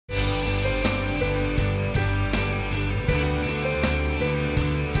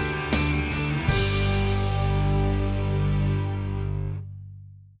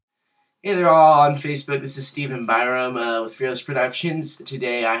Hey there all on Facebook, this is Stephen Byrum with Fearless Productions.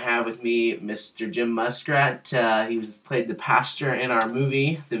 Today I have with me Mr. Jim Muskrat. Played the pastor in our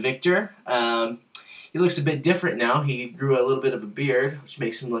movie, The Victor. He looks a bit different now. He grew a little bit of a beard, which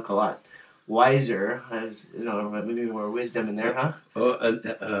makes him look a lot wiser. Maybe more wisdom in there,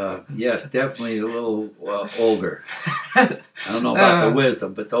 huh? Yes, definitely a little older. I don't know about the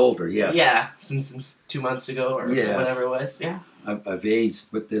wisdom, but the older, yes. Yeah, since 2 months ago or whatever it was, yeah. I've aged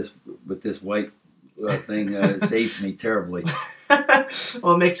with this white thing. It's aged me terribly.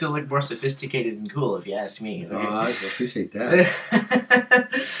 Well, it makes it look more sophisticated and cool, if you ask me. Oh, I appreciate that.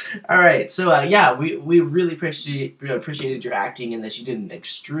 All right, so yeah, we really appreciated your acting in this. You did an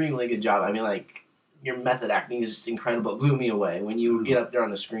extremely good job. I mean, like, your method acting is just incredible. It blew me away when you get up there on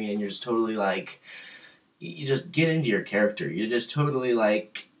the screen and you're just totally like, you just get into your character. You're just totally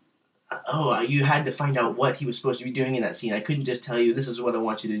like, oh, you had to find out what he was supposed to be doing in that scene. I couldn't just tell you, this is what I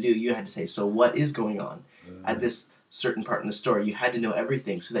want you to do. You had to say, so what is going on at this certain part in the story? You had to know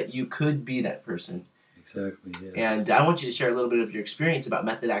everything so that you could be that person. Exactly, yes. And I want you to share a little bit of your experience about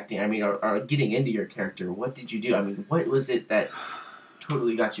method acting. I mean, or getting into your character. What did you do? I mean, what was it that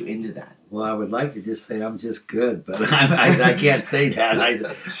totally got you into that? Well, I would like to just say I'm just good, but I can't say that.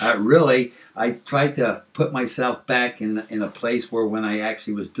 I tried to put myself back in a place where when I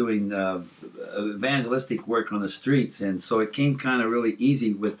actually was doing evangelistic work on the streets, and so it came kind of really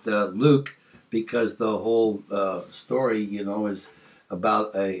easy with Luke, because the whole story, is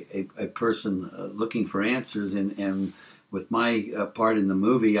about a person looking for answers, and with my part in the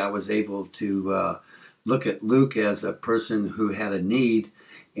movie, I was able to look at Luke as a person who had a need,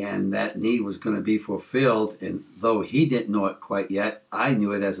 and that need was going to be fulfilled. And though he didn't know it quite yet, I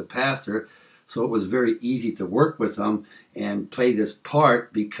knew it as a pastor. So it was very easy to work with him and play this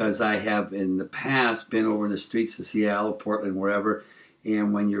part, because I have in the past been over in the streets of Seattle, Portland, wherever.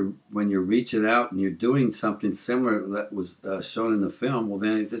 And when you're reaching out and you're doing something similar that was shown in the film, well,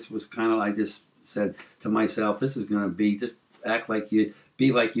 then this was kind of, I just said to myself, this is going to be, just act like you'd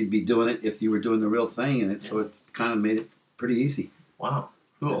be doing it if you were doing the real thing. And so it kind of made it pretty easy. Wow.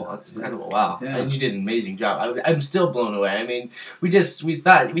 Cool, that's incredible. Wow, yeah. And you did an amazing job. I'm still blown away. I mean, we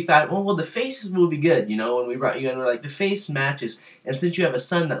thought, well, the faces will be good, when we brought you in. We're like, the face matches, and since you have a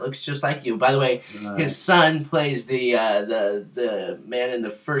son that looks just like you. By the way, his son plays the man in the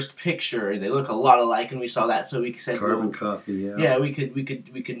first picture. They look a lot alike, and we saw that, so we said, carbon copy. Yeah. Yeah, we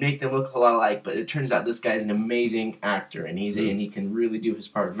could make them look a lot alike, but it turns out this guy's an amazing actor, and and he can really do his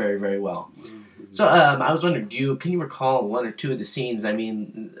part very, very well. So I was wondering, can you recall one or two of the scenes? I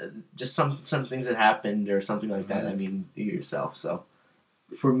mean, just some things that happened or something like that. I mean, you yourself. So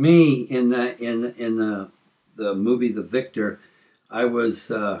for me, in the movie The Victor, I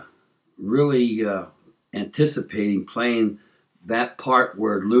was really anticipating playing that part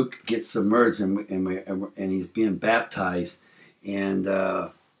where Luke gets submerged and he's being baptized, and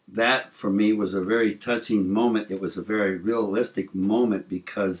that for me was a very touching moment. It was a very realistic moment,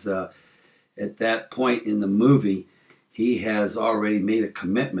 because at that point in the movie, he has already made a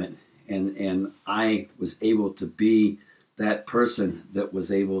commitment, and I was able to be that person that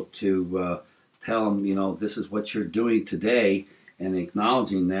was able to tell him, this is what you're doing today, and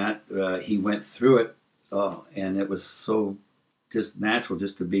acknowledging that. He went through it, and it was so just natural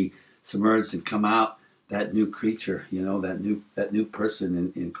just to be submerged and come out that new creature, that new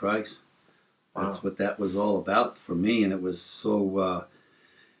person in Christ. That's what that was all about for me, and it was so...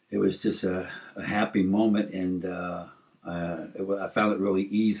 it was just a happy moment, and I found it really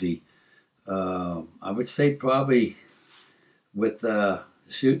easy. I would say probably with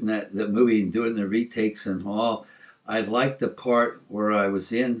shooting the movie and doing the retakes and all, I liked the part where I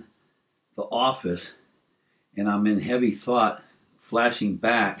was in the office and I'm in heavy thought, flashing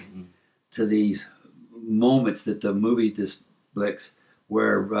back to these moments that the movie depicts,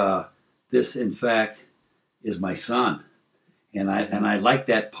 where this, in fact, is my son. And I like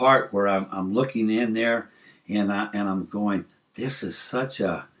that part where I'm looking in there, and I'm going, this is such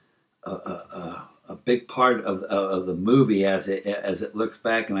a big part of the movie as it looks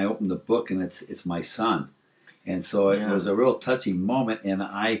back, and I open the book and it's my son, and so it was a real touching moment, and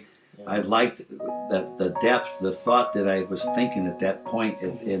I liked the depth, the thought that I was thinking at that point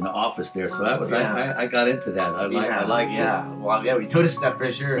in the office there. So that was I got into that. I liked it. Well, yeah, we noticed that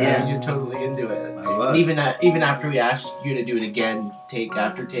for sure. Yeah. You're totally into it. I was. And even after we asked you to do it again, take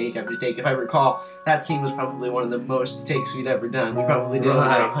after take after take, if I recall, that scene was probably one of the most takes we'd ever done. We probably did over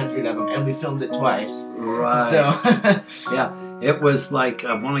 100 of them, and we filmed it twice. Right. So yeah, it was like,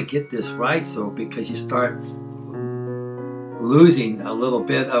 I want to get this right, so because you start losing a little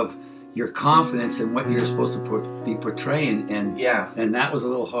bit of your confidence in what you're supposed to be portraying, and that was a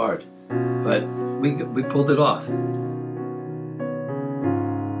little hard. but we pulled it off.